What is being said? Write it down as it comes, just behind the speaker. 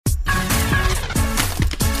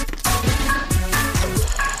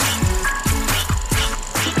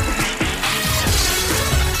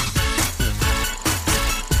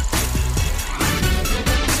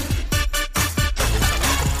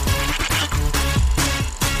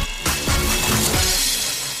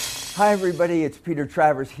Hi, everybody. It's Peter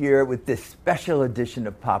Travers here with this special edition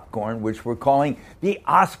of Popcorn, which we're calling the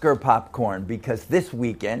Oscar Popcorn, because this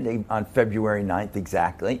weekend, on February 9th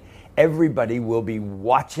exactly, everybody will be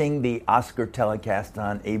watching the Oscar telecast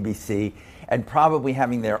on ABC and probably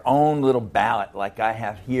having their own little ballot like I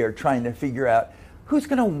have here, trying to figure out who's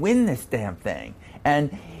going to win this damn thing.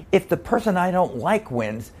 And if the person I don't like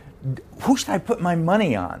wins, who should I put my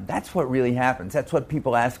money on? That's what really happens. That's what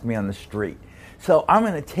people ask me on the street. So I'm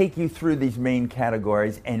going to take you through these main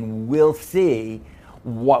categories, and we'll see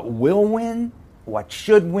what will win, what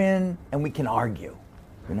should win, and we can argue.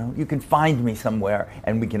 You know, you can find me somewhere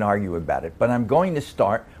and we can argue about it. But I'm going to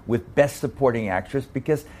start with Best Supporting Actress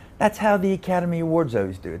because that's how the Academy Awards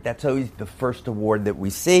always do it. That's always the first award that we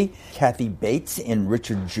see. Kathy Bates in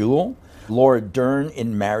Richard Jewell, Laura Dern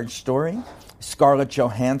in Marriage Story, Scarlett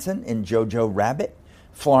Johansson in Jojo Rabbit,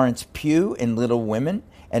 Florence Pugh in Little Women,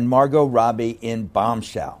 and Margot Robbie in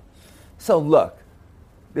Bombshell. So look,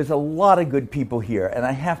 there's a lot of good people here, and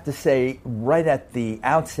I have to say right at the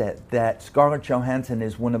outset that Scarlett Johansson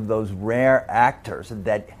is one of those rare actors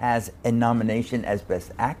that has a nomination as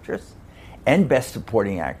Best Actress and Best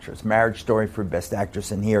Supporting Actress. Marriage Story for Best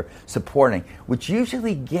Actress, and here Supporting, which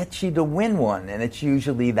usually gets you to win one, and it's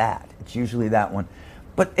usually that. It's usually that one.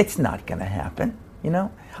 But it's not going to happen, you know?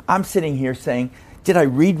 I'm sitting here saying, did I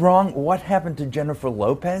read wrong? What happened to Jennifer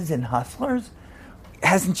Lopez in Hustlers?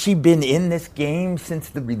 Hasn't she been in this game since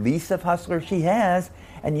the release of Hustlers? She has,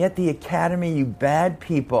 and yet the Academy, you bad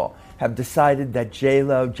people, have decided that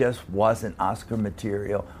J-Lo just wasn't Oscar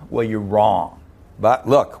material. Well, you're wrong. But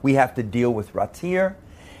look, we have to deal with what's here,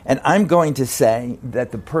 and I'm going to say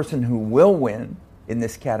that the person who will win in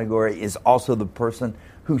this category is also the person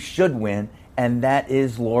who should win, and that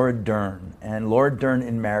is Laura Dern. And Laura Dern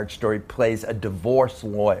in Marriage Story plays a divorce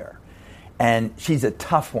lawyer. And she's a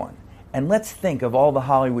tough one. And let's think of all the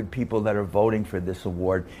Hollywood people that are voting for this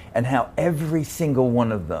award and how every single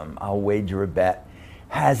one of them, I'll wager a bet,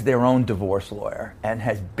 has their own divorce lawyer and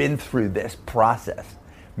has been through this process.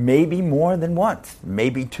 Maybe more than once,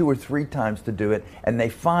 maybe 2 or 3 times to do it. And they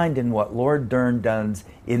find in what Laura Dern does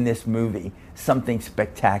in this movie something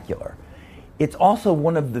spectacular. It's also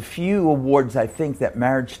one of the few awards I think that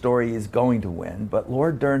Marriage Story is going to win, but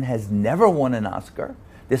Laura Dern has never won an Oscar.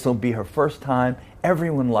 This will be her first time.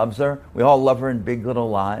 Everyone loves her. We all love her in Big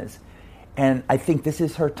Little Lies. And I think this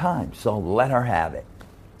is her time, so let her have it.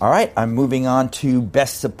 All right, I'm moving on to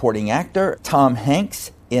Best Supporting Actor. Tom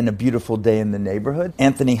Hanks in A Beautiful Day in the Neighborhood,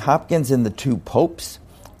 Anthony Hopkins in The Two Popes,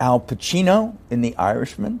 Al Pacino in The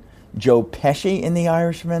Irishman, Joe Pesci in The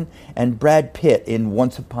Irishman, and Brad Pitt in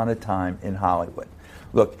Once Upon a Time in Hollywood.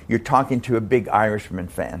 Look, you're talking to a big Irishman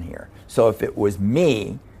fan here. So if it was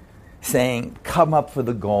me saying, come up for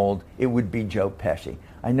the gold, it would be Joe Pesci.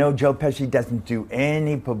 I know Joe Pesci doesn't do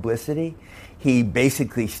any publicity. He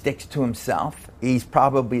basically sticks to himself. He's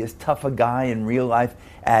probably as tough a guy in real life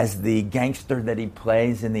as the gangster that he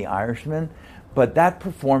plays in The Irishman. But that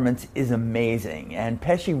performance is amazing. And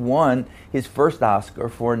Pesci won his first Oscar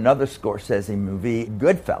for another Scorsese movie,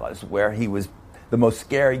 Goodfellas, where he was the most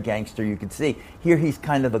scary gangster you could see. Here he's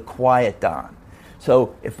kind of the quiet Don.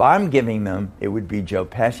 So if I'm giving them, it would be Joe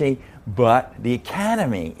Pesci. But the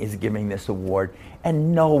Academy is giving this award,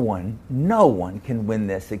 and no one can win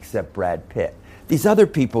this except Brad Pitt. These other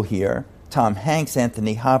people here, Tom Hanks,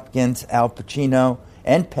 Anthony Hopkins, Al Pacino,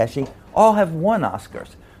 and Pesci, all have won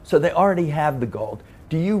Oscars. So they already have the gold.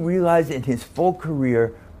 Do you realize in his full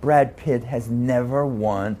career, Brad Pitt has never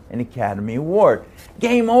won an Academy Award?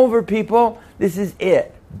 Game over, people. This is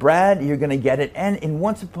it. Brad, you're going to get it. And in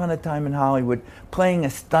Once Upon a Time in Hollywood, playing a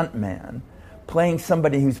stuntman, playing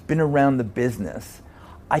somebody who's been around the business,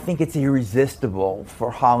 I think it's irresistible for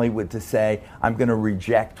Hollywood to say, I'm going to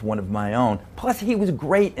reject one of my own. Plus, he was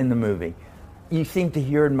great in the movie. You seem to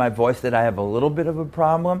hear in my voice that I have a little bit of a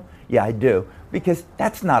problem. Yeah, I do. Because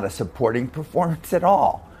that's not a supporting performance at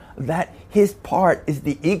all. That his part is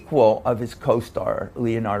the equal of his co-star,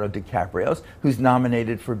 Leonardo DiCaprio's, who's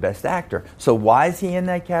nominated for Best Actor. So why is he in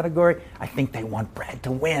that category? I think they want Brad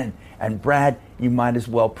to win. And Brad, you might as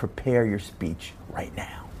well prepare your speech right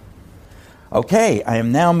now. Okay, I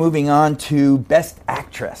am now moving on to Best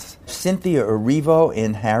Actress. Cynthia Erivo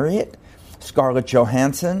in Harriet, Scarlett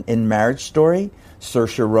Johansson in Marriage Story,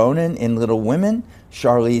 Saoirse Ronan in Little Women,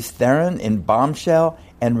 Charlize Theron in Bombshell,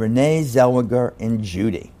 and Renee Zellweger in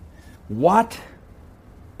Judy. What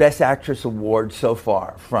Best Actress award so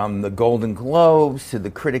far, from the Golden Globes to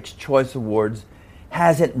the Critics' Choice Awards,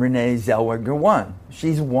 hasn't Renee Zellweger won?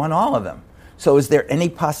 She's won all of them. So is there any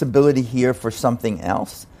possibility here for something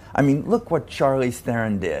else? I mean, look what Charlize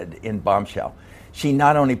Theron did in Bombshell. She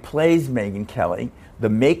not only plays Megyn Kelly, the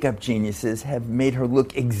makeup geniuses have made her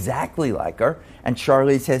look exactly like her, and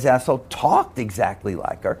Charlize has also talked exactly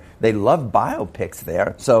like her. They love biopics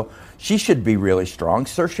there, so she should be really strong.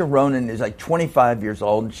 Saoirse Ronan is like 25 years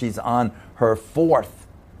old, and she's on her 4th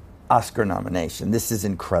Oscar nomination. This is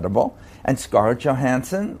incredible. And Scarlett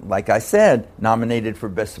Johansson, like I said, nominated for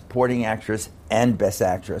Best Supporting Actress and Best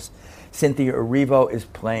Actress. Cynthia Erivo is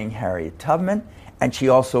playing Harriet Tubman, and she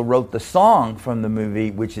also wrote the song from the movie,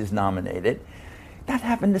 which is nominated. That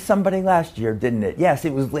happened to somebody last year, didn't it? Yes,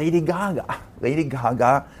 it was Lady Gaga. Lady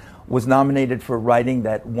Gaga was nominated for writing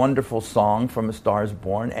that wonderful song from A Star is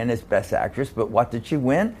Born and as Best Actress, but what did she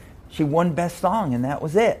win? She won Best Song, and that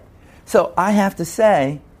was it. So I have to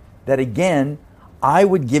say that, again, I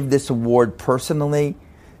would give this award personally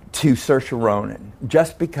to Saoirse Ronan,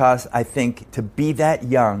 just because I think to be that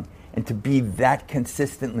young and to be that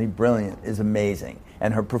consistently brilliant is amazing,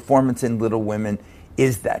 and her performance in Little Women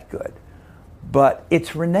is that good. But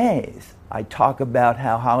it's Renee's. I talk about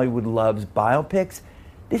how Hollywood loves biopics.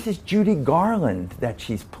 This is Judy Garland that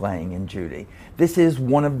she's playing in Judy. This is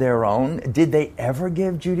one of their own. Did they ever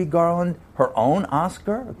give Judy Garland her own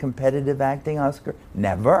Oscar, a competitive acting Oscar?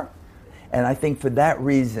 Never. And I think for that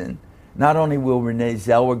reason, not only will Renee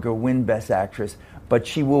Zellweger win Best Actress, but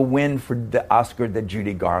she will win for the Oscar that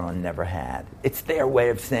Judy Garland never had. It's their way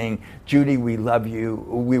of saying, Judy, we love you.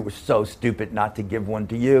 We were so stupid not to give one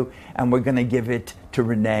to you, and we're going to give it to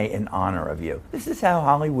Renee in honor of you. This is how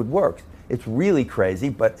Hollywood works. It's really crazy,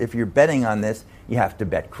 but if you're betting on this, you have to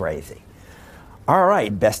bet crazy. All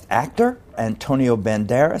right, Best Actor, Antonio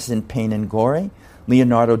Banderas in Pain and Glory,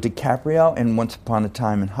 Leonardo DiCaprio in Once Upon a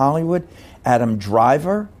Time in Hollywood, Adam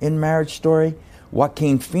Driver in Marriage Story,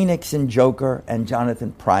 Joaquin Phoenix in Joker, and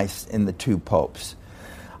Jonathan Pryce in The Two Popes.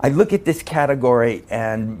 I look at this category,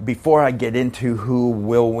 and before I get into who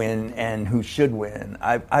will win and who should win,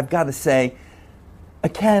 I've got to say,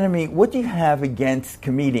 Academy, what do you have against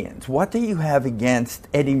comedians? What do you have against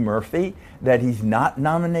Eddie Murphy, that he's not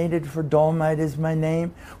nominated for Dolomite Is My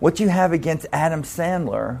Name? What do you have against Adam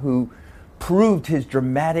Sandler, who proved his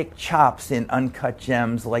dramatic chops in Uncut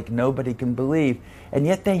Gems like nobody can believe, and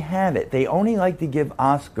yet they have it. They only like to give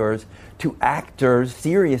Oscars to actors,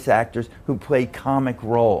 serious actors, who play comic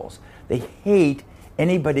roles. They hate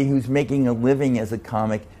anybody who's making a living as a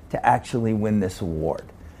comic to actually win this award.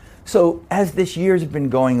 So as this year's been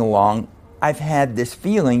going along, I've had this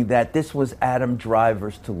feeling that this was Adam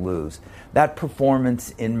Driver's to lose. That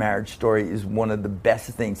performance in Marriage Story is one of the best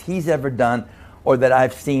things he's ever done or that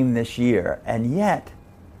I've seen this year. And yet,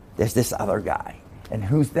 there's this other guy. And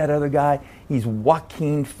who's that other guy? He's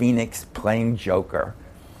Joaquin Phoenix playing Joker.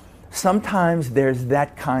 Sometimes there's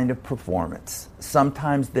that kind of performance.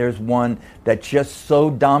 Sometimes there's one that just so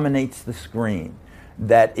dominates the screen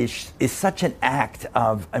that is such an act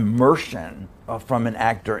of immersion from an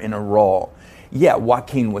actor in a role. Yeah,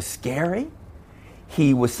 Joaquin was scary.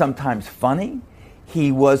 He was sometimes funny.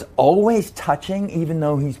 He was always touching, even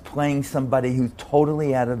though he's playing somebody who's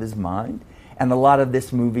totally out of his mind. And a lot of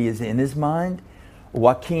this movie is in his mind.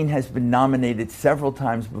 Joaquin has been nominated several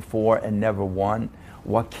times before and never won.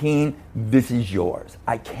 Joaquin, this is yours.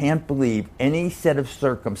 I can't believe any set of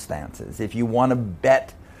circumstances, if you want to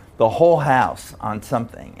bet the whole house on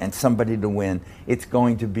something and somebody to win, it's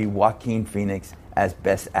going to be Joaquin Phoenix as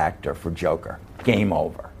Best Actor for Joker. Game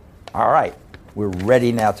over. All right, we're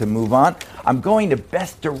ready now to move on. I'm going to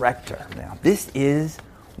Best Director now. This is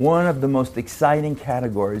one of the most exciting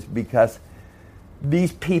categories because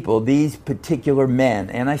these people, these particular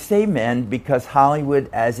men, and I say men because Hollywood,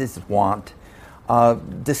 as is wont,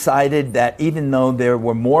 decided that even though there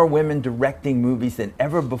were more women directing movies than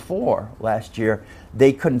ever before last year,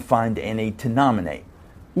 they couldn't find any to nominate.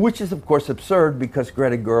 Which is, of course, absurd because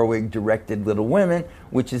Greta Gerwig directed Little Women,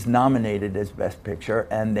 which is nominated as Best Picture,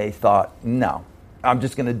 and they thought, no, I'm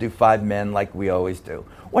just going to do 5 men like we always do.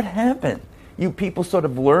 What happened? You people sort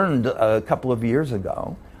of learned a couple of years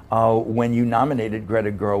ago when you nominated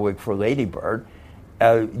Greta Gerwig for Lady Bird.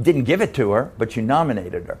 Didn't give it to her, but you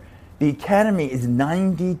nominated her. The Academy is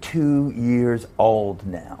 92 years old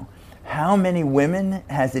now. How many women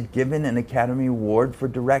has it given an Academy Award for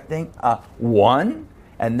directing? 1,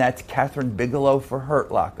 and that's Catherine Bigelow for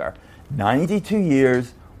Hurt Locker. 92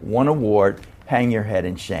 years, 1 award, hang your head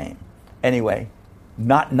in shame. Anyway,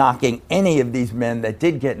 not knocking any of these men that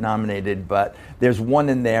did get nominated, but there's one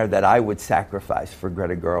in there that I would sacrifice for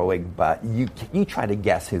Greta Gerwig, but you try to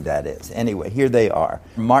guess who that is. Anyway, here they are.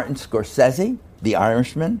 Martin Scorsese, The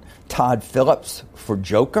Irishman, Todd Phillips for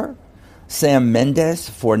Joker, Sam Mendes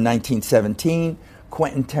for 1917,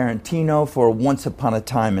 Quentin Tarantino for Once Upon a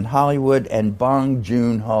Time in Hollywood, and Bong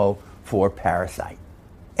Joon-ho for Parasite.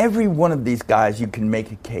 Every one of these guys you can make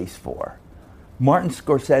a case for. Martin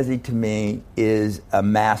Scorsese, to me, is a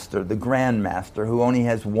master, the grand master, who only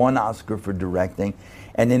has one Oscar for directing,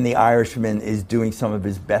 and in The Irishman is doing some of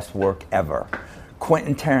his best work ever.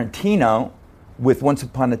 Quentin Tarantino, with Once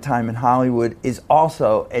Upon a Time in Hollywood, is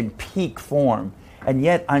also in peak form. And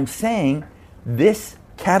yet I'm saying this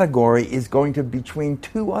category is going to be between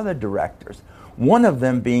two other directors. One of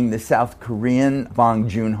them being the South Korean Bong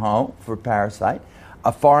Joon-ho for Parasite,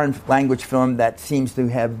 a foreign language film that seems to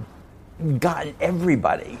have gotten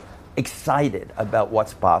everybody excited about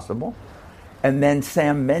what's possible. And then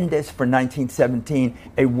Sam Mendes for 1917,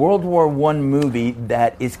 a World War I movie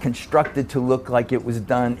that is constructed to look like it was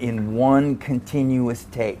done in one continuous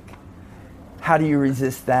take. How do you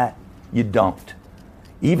resist that? You don't.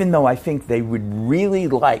 Even though I think they would really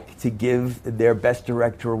like to give their Best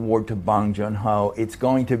Director award to Bong Joon-ho, it's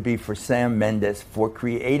going to be for Sam Mendes for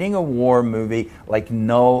creating a war movie like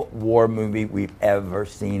no war movie we've ever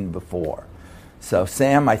seen before. So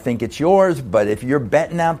Sam, I think it's yours, but if you're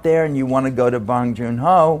betting out there and you want to go to Bong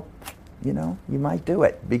Joon-ho, you might do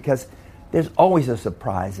it, because there's always a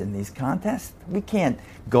surprise in these contests. We can't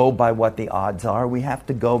go by what the odds are. We have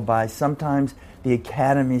to go by sometimes the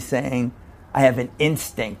Academy saying, I have an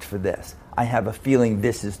instinct for this. I have a feeling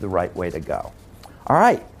this is the right way to go. All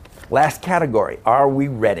right, last category. Are we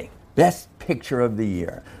ready? Best Picture of the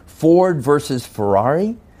Year. Ford versus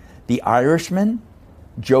Ferrari, The Irishman,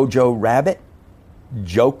 Jojo Rabbit,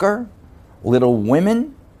 Joker, Little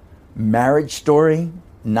Women, Marriage Story,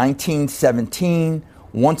 1917,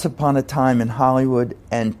 Once Upon a Time in Hollywood,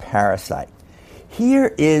 and Parasite.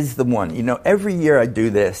 Here is the one. Every year I do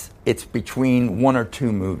this, it's between one or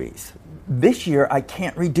two movies. This year, I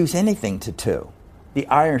can't reduce anything to two. The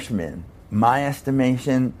Irishman, my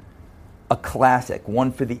estimation, a classic,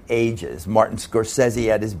 one for the ages. Martin Scorsese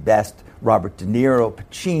at his best, Robert De Niro,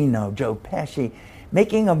 Pacino, Joe Pesci,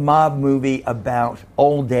 making a mob movie about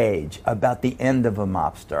old age, about the end of a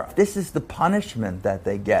mobster. This is the punishment that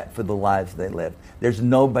they get for the lives they live. There's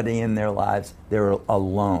nobody in their lives. They're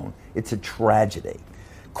alone. It's a tragedy.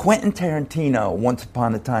 Quentin Tarantino, Once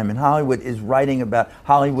Upon a Time in Hollywood, is writing about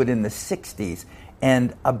Hollywood in the 60s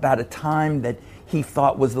and about a time that he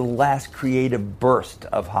thought was the last creative burst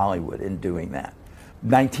of Hollywood in doing that.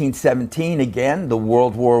 1917, again, the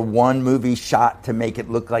World War I movie shot to make it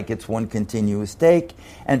look like it's one continuous take,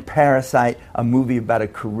 and Parasite, a movie about a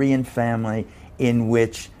Korean family in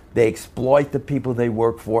which they exploit the people they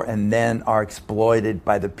work for and then are exploited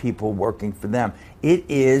by the people working for them. It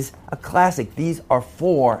is a classic. These are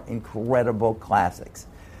four incredible classics.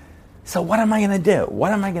 So what am I going to do?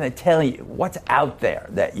 What am I going to tell you? What's out there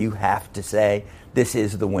that you have to say, this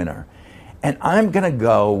is the winner? And I'm going to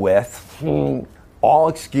go with all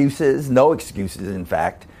excuses, no excuses in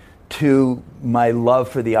fact, to my love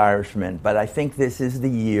for The Irishman. But I think this is the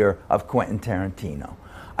year of Quentin Tarantino.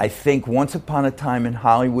 I think Once Upon a Time in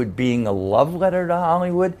Hollywood being a love letter to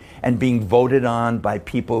Hollywood and being voted on by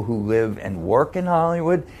people who live and work in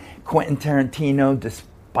Hollywood. Quentin Tarantino,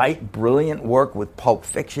 despite brilliant work with Pulp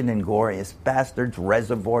Fiction, Inglourious Bastards,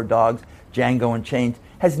 Reservoir Dogs, Django Unchained,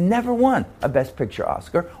 has never won a Best Picture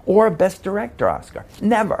Oscar or a Best Director Oscar.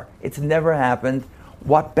 Never. It's never happened.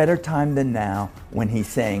 What better time than now when he's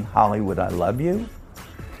saying, Hollywood, I love you?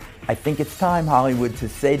 I think it's time, Hollywood, to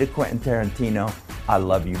say to Quentin Tarantino, I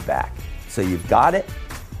love you back. So you've got it.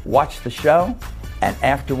 Watch the show, and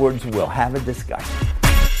afterwards we'll have a discussion.